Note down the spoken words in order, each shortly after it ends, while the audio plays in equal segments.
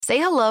Say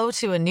hello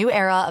to a new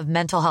era of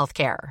mental health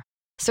care.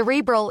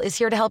 Cerebral is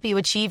here to help you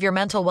achieve your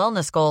mental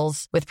wellness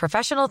goals with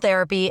professional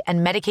therapy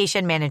and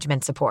medication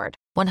management support.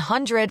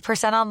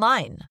 100%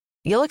 online.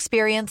 You'll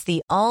experience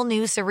the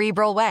all-new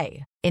Cerebral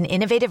Way, an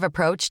innovative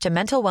approach to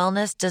mental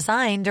wellness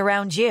designed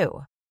around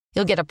you.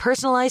 You'll get a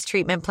personalized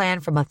treatment plan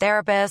from a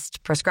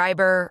therapist,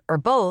 prescriber, or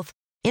both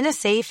in a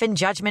safe and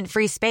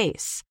judgment-free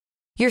space.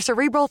 Your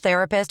Cerebral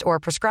therapist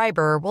or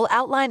prescriber will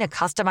outline a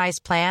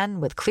customized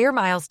plan with clear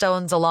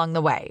milestones along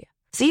the way,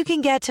 so you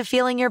can get to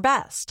feeling your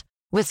best.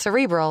 With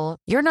Cerebral,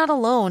 you're not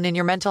alone in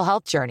your mental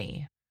health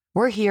journey.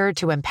 We're here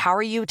to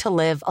empower you to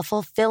live a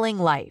fulfilling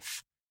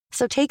life.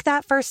 So take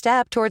that first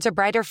step towards a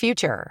brighter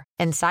future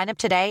and sign up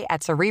today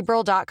at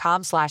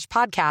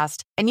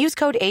Cerebral.com/podcast and use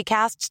code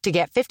ACAST to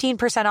get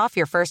 15% off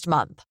your first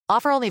month.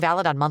 Offer only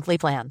valid on monthly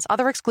plans.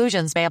 Other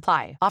exclusions may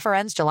apply. Offer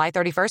ends July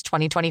 31st,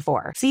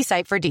 2024. See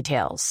site for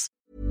details.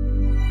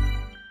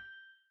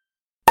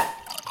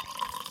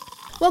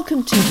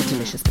 Welcome to the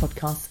Delicious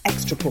Podcast's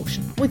Extra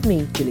Portion with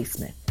me, Julie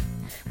Smith.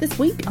 This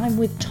week I'm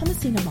with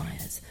Thomasina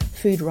Miers,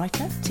 food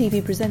writer,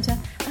 TV presenter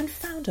and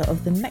founder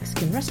of the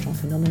Mexican restaurant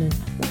phenomenon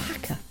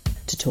Oaxaca,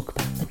 to talk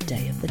about the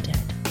Day of the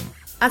Dead.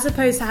 As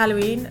opposed to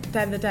Halloween,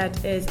 Day of the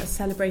Dead is a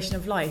celebration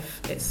of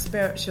life. It's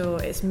spiritual,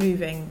 it's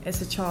moving,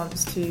 it's a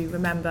chance to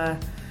remember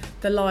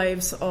the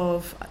lives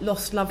of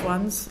lost loved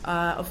ones,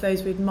 of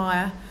those we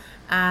admire.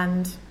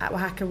 And at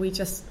Oaxaca, we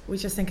just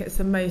think it's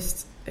the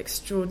most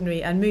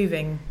extraordinary and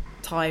moving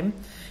time.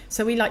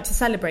 So we like to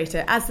celebrate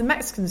it, as the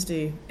Mexicans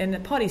do, in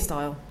a party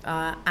style.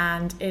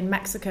 And in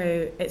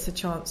Mexico, it's a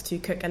chance to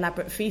cook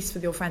elaborate feasts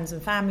with your friends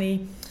and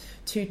family,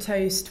 to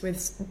toast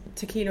with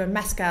tequila and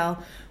mezcal,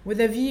 with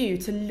a view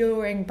to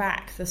luring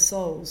back the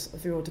souls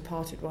of your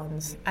departed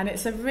ones. And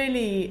it's a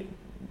really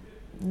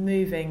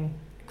moving,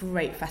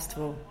 great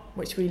festival,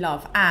 which we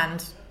love.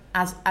 And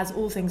as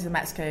all things in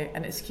Mexico,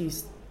 an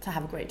excuse to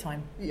have a great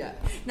time. Yeah.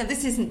 Now,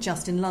 this isn't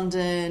just in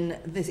London.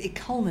 It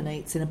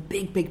culminates in a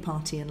big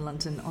party in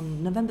London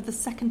on November the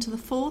 2nd to the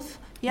 4th.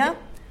 Yeah?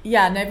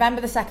 Yeah,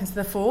 November the 2nd to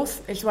the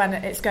 4th is when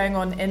it's going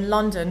on in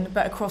London,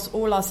 but across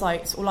all our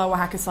sites, all our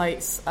Oaxaca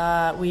sites,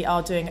 we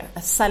are doing a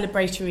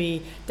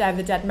celebratory Day of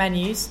the Dead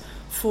menus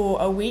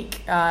for a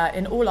week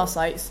in all our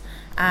sites,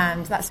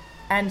 and that's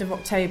end of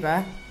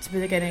October to the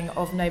beginning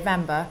of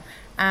November.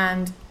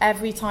 And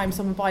every time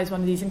someone buys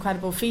one of these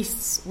incredible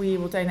feasts, we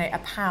will donate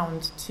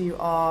 £1 to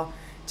our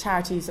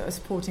charities that are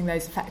supporting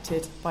those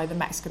affected by the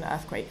Mexican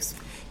earthquakes.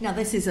 Now,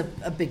 this is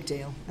a big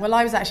deal. Well,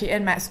 I was actually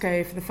in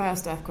Mexico for the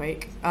first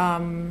earthquake,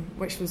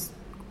 which was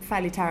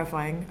fairly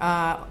terrifying.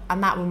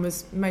 And that one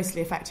was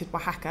mostly affected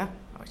Oaxaca,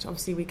 which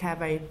obviously we care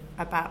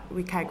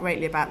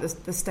greatly about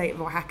the state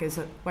of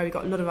Oaxaca, where we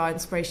got a lot of our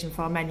inspiration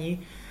for our menu.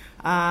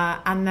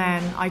 And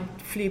then I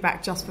flew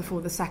back just before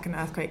the second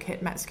earthquake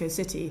hit Mexico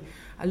City.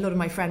 A lot of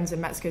my friends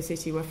in Mexico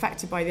City were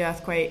affected by the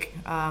earthquake.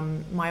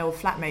 My old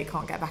flatmate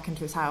can't get back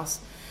into his house.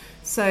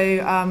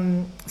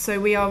 So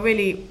we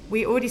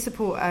already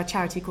support a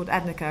charity called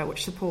Ednica,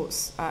 which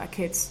supports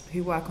kids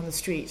who work on the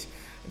street.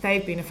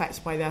 They've been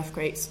affected by the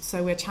earthquakes,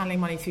 so we're channeling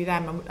money through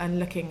them and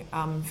looking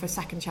for a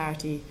second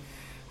charity.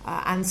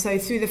 And so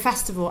through the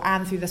festival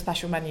and through the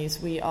special menus,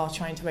 we are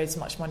trying to raise as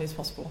much money as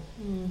possible.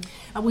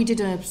 And we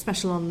did a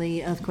special on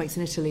the earthquakes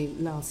in Italy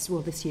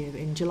this year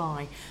in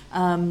July.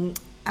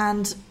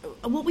 And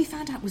what we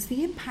found out was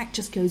the impact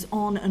just goes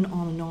on and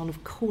on and on.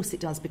 Of course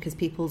it does, because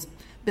people's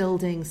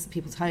buildings,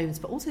 people's homes,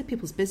 but also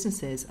people's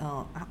businesses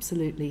are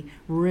absolutely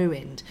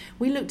ruined.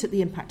 We looked at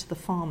the impact of the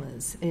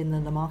farmers in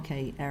the La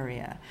Marque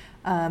area.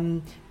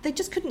 They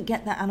just couldn't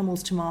get their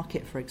animals to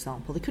market, for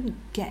example. They couldn't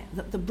get...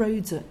 The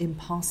roads are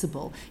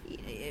impassable.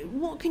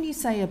 What can you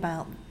say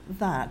about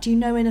that? Do you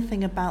know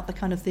anything about the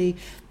kind of the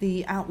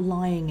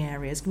outlying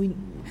areas? We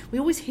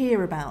always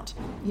hear about,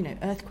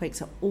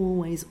 earthquakes are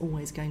always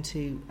going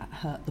to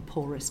hurt the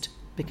poorest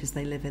because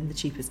they live in the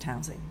cheapest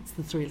housing. It's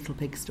the Three Little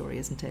Pigs story,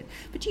 isn't it?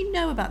 But do you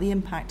know about the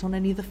impact on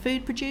any of the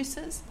food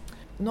producers?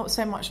 Not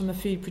so much on the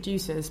food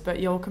producers, but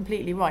you're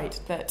completely right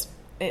that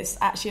it's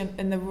actually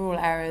in the rural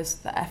areas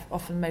that are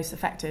often most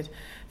affected.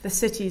 The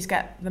cities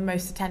get the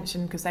most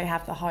attention because they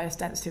have the highest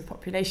density of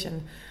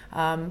population.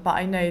 But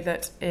I know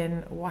that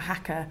in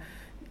Oaxaca,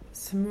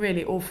 some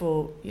really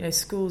awful,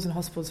 schools and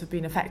hospitals have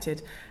been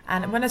affected.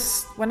 And when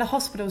a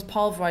hospital is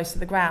pulverised to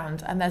the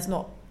ground and there's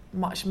not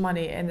much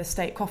money in the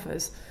state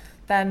coffers,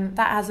 then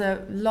that has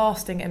a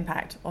lasting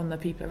impact on the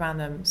people around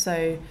them.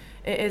 So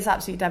it is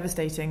absolutely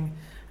devastating.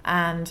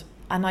 And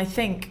I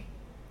think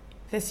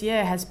this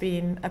year has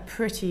been a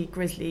pretty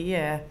grisly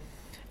year.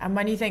 And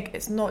when you think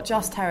it's not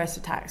just terrorist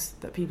attacks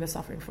that people are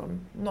suffering from,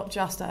 not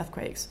just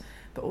earthquakes,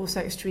 but also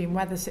extreme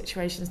weather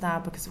situations now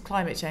because of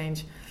climate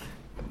change,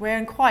 we're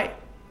in quite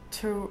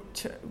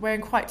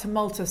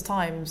tumultuous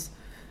times.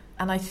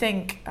 And I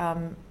think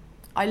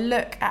I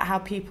look at how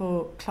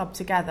people club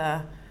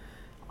together.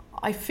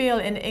 I feel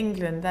in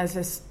England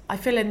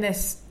in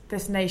this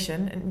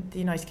nation, in the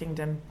United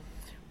Kingdom,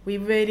 we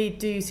really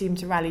do seem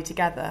to rally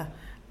together.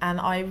 And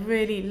I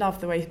really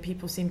love the way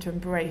people seem to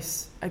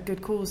embrace a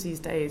good cause these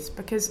days,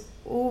 because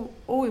all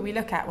we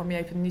look at when we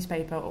open the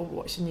newspaper or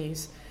watch the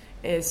news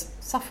is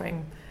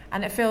suffering.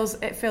 And it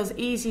feels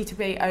easy to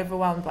be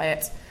overwhelmed by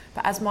it.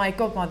 But as my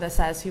godmother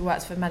says, who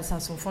works for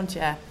Médecins Sans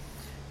Frontières,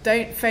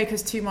 don't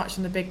focus too much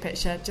on the big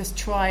picture. Just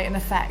try and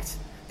affect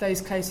those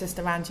closest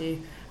around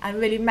you. And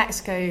really,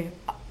 Mexico,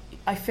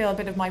 I feel a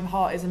bit of my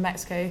heart is in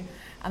Mexico.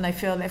 And I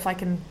feel that if I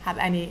can have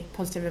any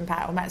positive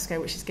impact on Mexico,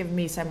 which has given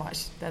me so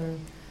much, then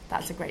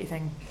that's a great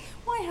thing.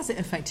 Why has it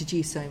affected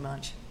you so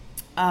much?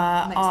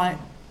 I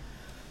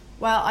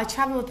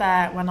travelled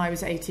there when I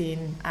was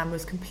 18 and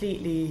was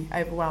completely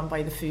overwhelmed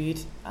by the food,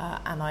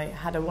 and I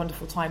had a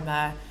wonderful time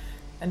there,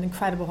 an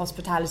incredible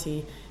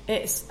hospitality.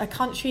 It's a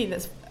country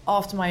that's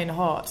after my own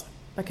heart,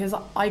 because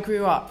I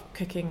grew up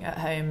cooking at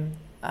home,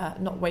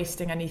 not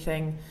wasting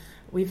anything.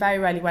 We very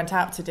rarely went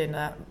out to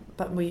dinner,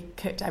 but we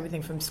cooked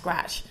everything from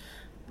scratch.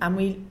 And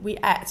we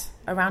ate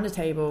around a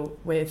table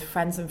with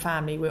friends and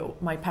family.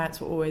 My parents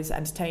were always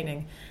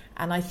entertaining.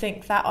 And I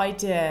think that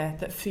idea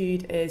that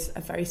food is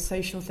a very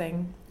social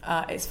thing,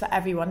 it's for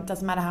everyone. It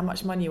doesn't matter how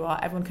much money you are.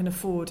 Everyone can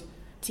afford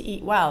to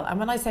eat well. And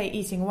when I say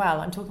eating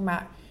well, I'm talking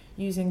about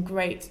using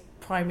great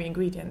primary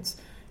ingredients,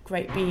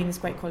 great beans,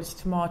 great quality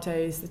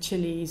tomatoes, the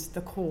chilies,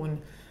 the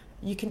corn.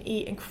 You can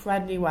eat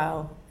incredibly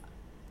well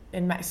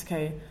in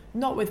Mexico,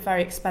 not with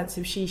very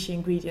expensive shishi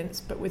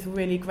ingredients, but with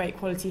really great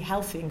quality,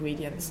 healthy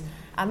ingredients.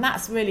 And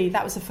that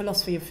was a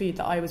philosophy of food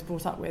that I was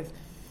brought up with.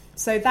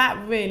 So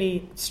that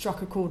really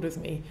struck a chord with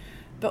me.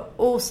 But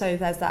also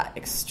there's that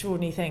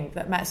extraordinary thing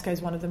that Mexico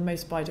is one of the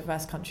most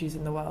biodiverse countries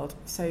in the world.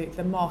 So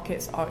the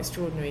markets are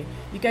extraordinary.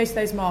 You go to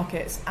those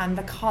markets and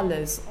the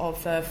colours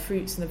of the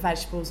fruits and the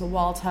vegetables, the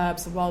wild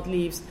herbs, the wild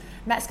leaves.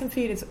 Mexican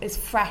food is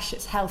fresh,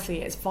 it's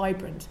healthy, it's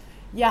vibrant.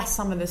 Yes,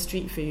 some of the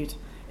street food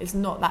is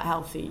not that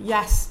healthy.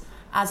 Yes,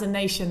 as a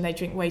nation, they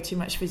drink way too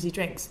much fizzy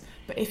drinks.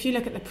 But if you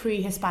look at the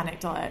pre-Hispanic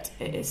diet,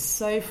 it is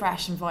so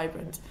fresh and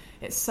vibrant.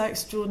 It's so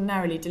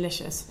extraordinarily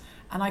delicious.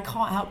 And I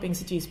can't help being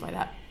seduced by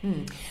that.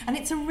 And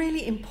it's a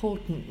really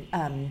important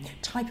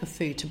type of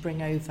food to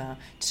bring over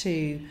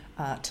to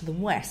the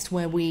West,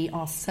 where we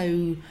are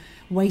so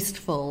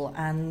wasteful.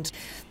 And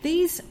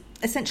these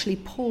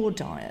essentially poor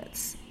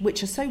diets,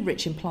 which are so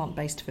rich in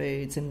plant-based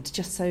foods and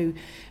just so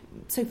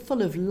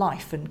full of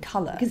life and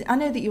colour. Because I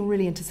know that you're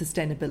really into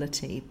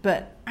sustainability,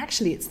 but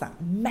actually it's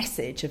that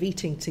message of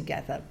eating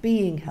together,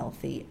 being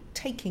healthy,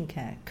 taking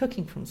care,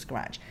 cooking from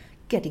scratch,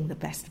 getting the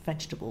best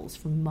vegetables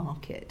from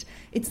market.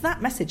 It's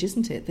that message,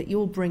 isn't it, that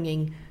you're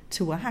bringing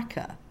to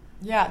Oaxaca?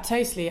 Yeah,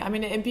 totally. I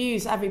mean, it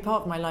imbues every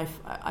part of my life.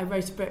 I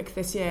wrote a book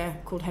this year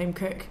called Home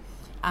Cook,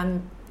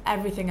 and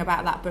everything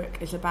about that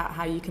book is about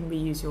how you can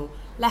reuse your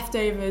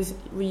leftovers,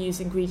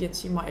 reuse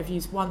ingredients you might have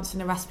used once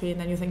in a recipe,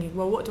 and then you're thinking,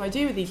 well, what do I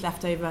do with these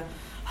leftover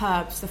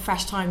herbs, the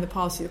fresh thyme, the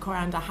parsley, the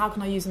coriander? How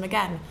can I use them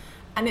again?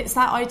 And it's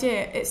that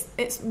idea,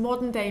 it's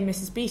modern day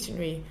Mrs.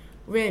 Beatonry,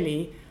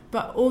 really,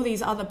 but all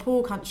these other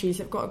poor countries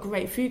have got a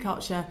great food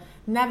culture,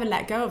 never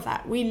let go of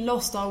that. We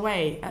lost our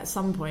way at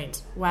some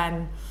point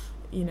when,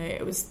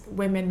 it was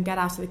women get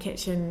out of the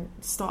kitchen,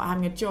 start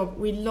having a job.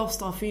 We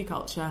lost our food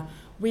culture.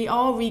 We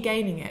are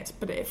regaining it,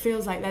 but it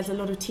feels like there's a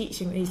lot of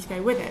teaching that needs to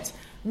go with it.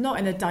 Not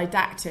in a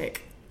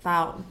didactic,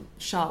 thou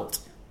shalt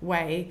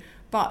way,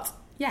 but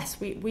yes,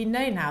 we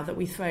know now that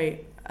we throw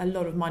a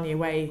lot of money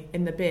away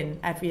in the bin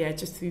every year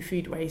just through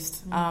food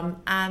waste.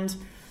 And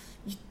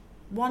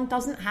one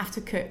doesn't have to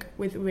cook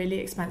with really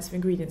expensive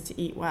ingredients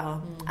to eat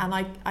well.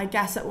 And I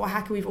guess at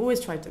Oaxaca we've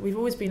always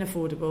been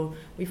affordable.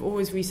 We've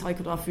always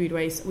recycled our food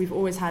waste. We've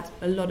always had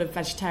a lot of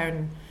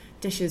vegetarian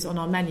dishes on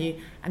our menu.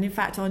 And in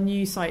fact, our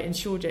new site in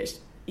Shoreditch,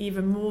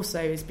 even more so,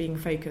 is being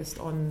focused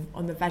on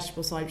the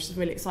vegetable side, which is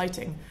really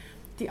exciting.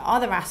 The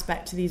other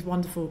aspect to these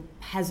wonderful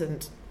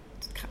peasant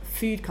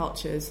food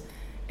cultures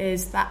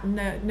is that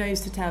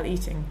nose to tail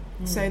eating.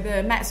 So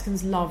the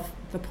Mexicans love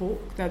the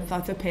pork,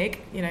 the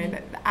pig,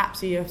 they're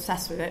absolutely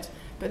obsessed with it,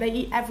 but they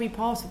eat every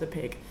part of the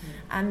pig.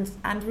 And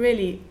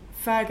really,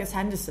 Fergus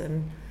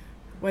Henderson,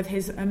 with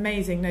his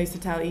amazing nose to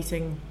tail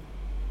eating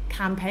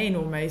campaign,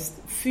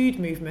 almost food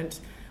movement,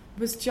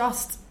 was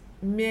just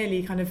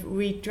merely kind of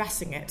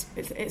redressing it.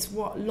 It's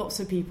what lots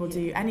of people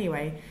do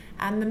anyway.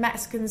 And the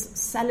Mexicans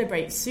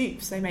celebrate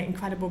soups. They make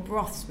incredible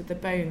broths with the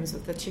bones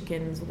of the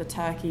chickens or the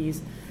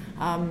turkeys,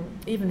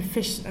 even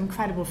fish,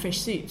 incredible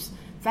fish soups,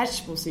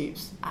 vegetable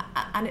soups.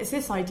 And it's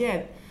this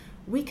idea,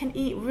 we can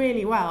eat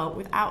really well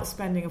without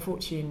spending a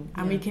fortune,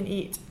 and we can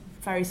eat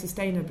very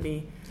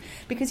sustainably.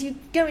 Because you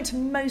go into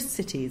most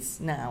cities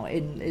now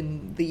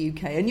in the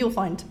UK and you'll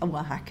find a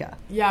Oaxaca.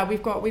 Yeah,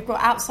 we've got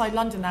outside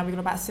London now, we've got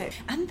about 6.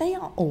 And they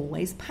are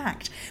always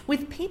packed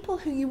with people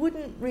who you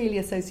wouldn't really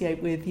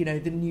associate with,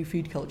 the new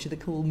food culture, the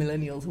cool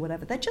millennials or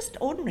whatever. They're just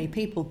ordinary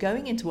people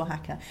going into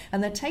Oaxaca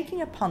and they're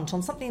taking a punt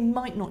on something they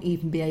might not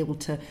even be able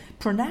to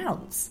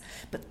pronounce.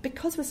 But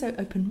because we're so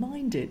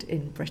open-minded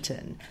in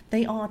Britain,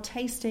 they are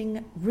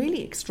tasting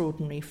really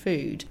extraordinary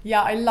food.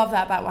 Yeah, I love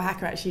that about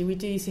Oaxaca, actually. We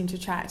do seem to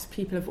attract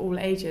people of all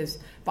ages.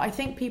 But I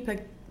think people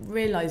are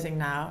realising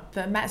now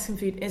that Mexican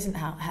food isn't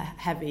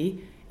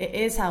heavy, It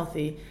is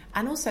healthy,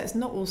 and also it's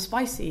not all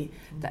spicy.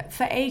 That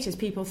for ages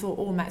people thought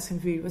all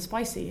Mexican food was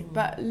spicy,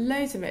 but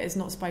loads of it is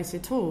not spicy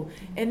at all.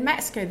 In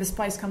Mexico, the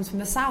spice comes from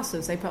the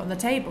salsas they put on the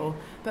table,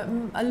 but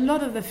a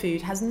lot of the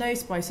food has no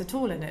spice at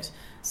all in it.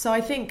 So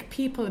I think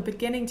people are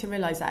beginning to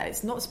realise that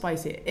it's not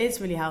spicy, it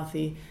is really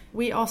healthy.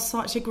 We are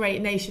such a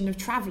great nation of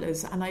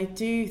travellers, and I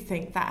do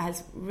think that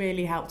has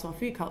really helped our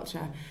food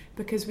culture,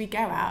 because we go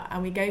out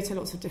and we go to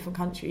lots of different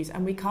countries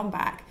and we come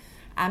back.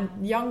 And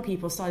young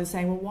people started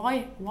saying,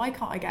 well, why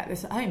can't I get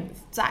this at home?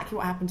 It's exactly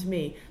what happened to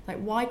me. Like,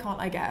 why can't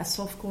I get a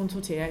soft corn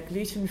tortilla,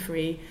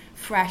 gluten-free,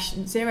 fresh,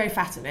 zero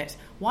fat in it?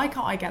 Why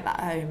can't I get that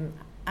at home?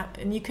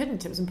 And you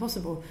couldn't, it was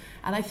impossible.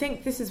 And I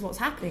think this is what's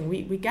happening.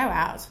 We go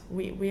out,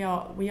 we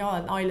are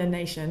an island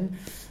nation.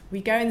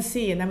 We go and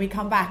see, and then we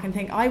come back and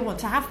think, I want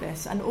to have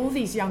this. And all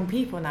these young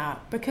people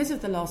now, because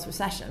of the last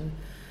recession,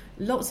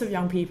 lots of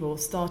young people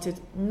started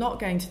not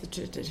going to the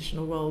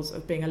traditional roles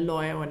of being a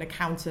lawyer or an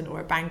accountant or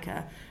a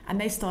banker,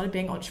 and they started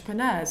being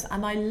entrepreneurs.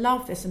 And I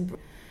love this,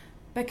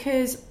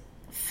 because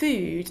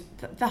food,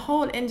 the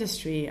whole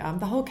industry,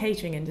 the whole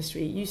catering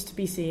industry used to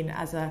be seen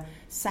as a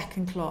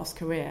second-class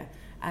career,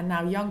 and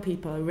now young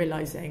people are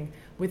realising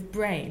with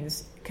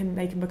brains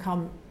they can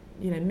become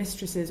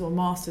mistresses or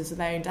masters of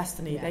their own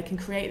destiny. They can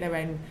create their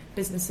own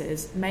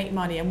businesses, make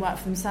money and work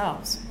for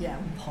themselves. Yeah,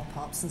 and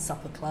pop-ups and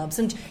supper clubs.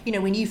 And,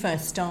 when you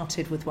first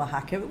started with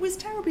Oaxaca, it was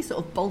terribly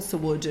sort of balsa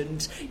wood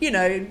and,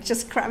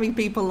 just cramming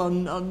people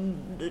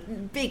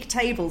on big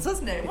tables,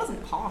 wasn't it? It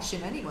wasn't posh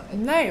in any way.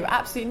 No,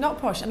 absolutely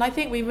not posh. And I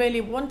think we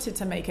really wanted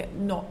to make it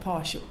not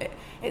posh.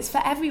 It's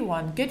for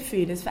everyone. Good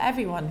food is for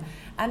everyone.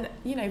 And,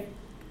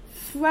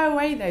 throw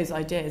away those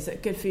ideas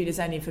that good food is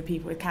only for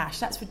people with cash.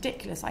 That's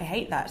ridiculous. I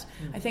hate that.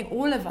 I think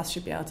all of us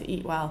should be able to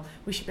eat well.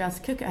 We should be able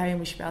to cook at home.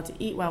 We should be able to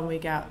eat well when we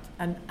go out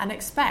and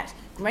expect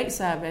great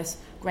service,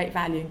 great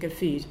value and good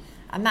food.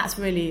 And that's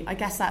really, I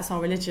guess that's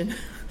our religion.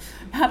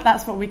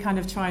 That's what we kind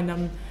of try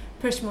and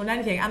push more than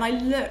anything. And I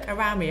look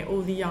around me at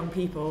all the young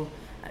people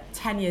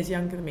 10 years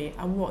younger than me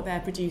and what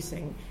they're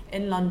producing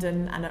in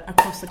London and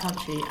across the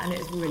country, and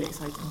it's really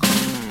exciting.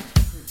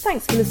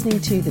 Thanks for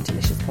listening to the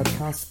Delicious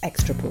Podcast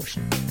Extra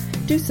Portion.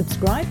 Do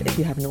subscribe if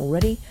you haven't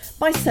already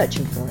by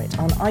searching for it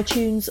on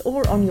iTunes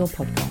or on your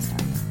podcast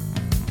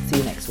app. See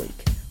you next week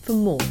for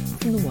more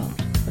from the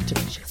world of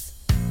delicious.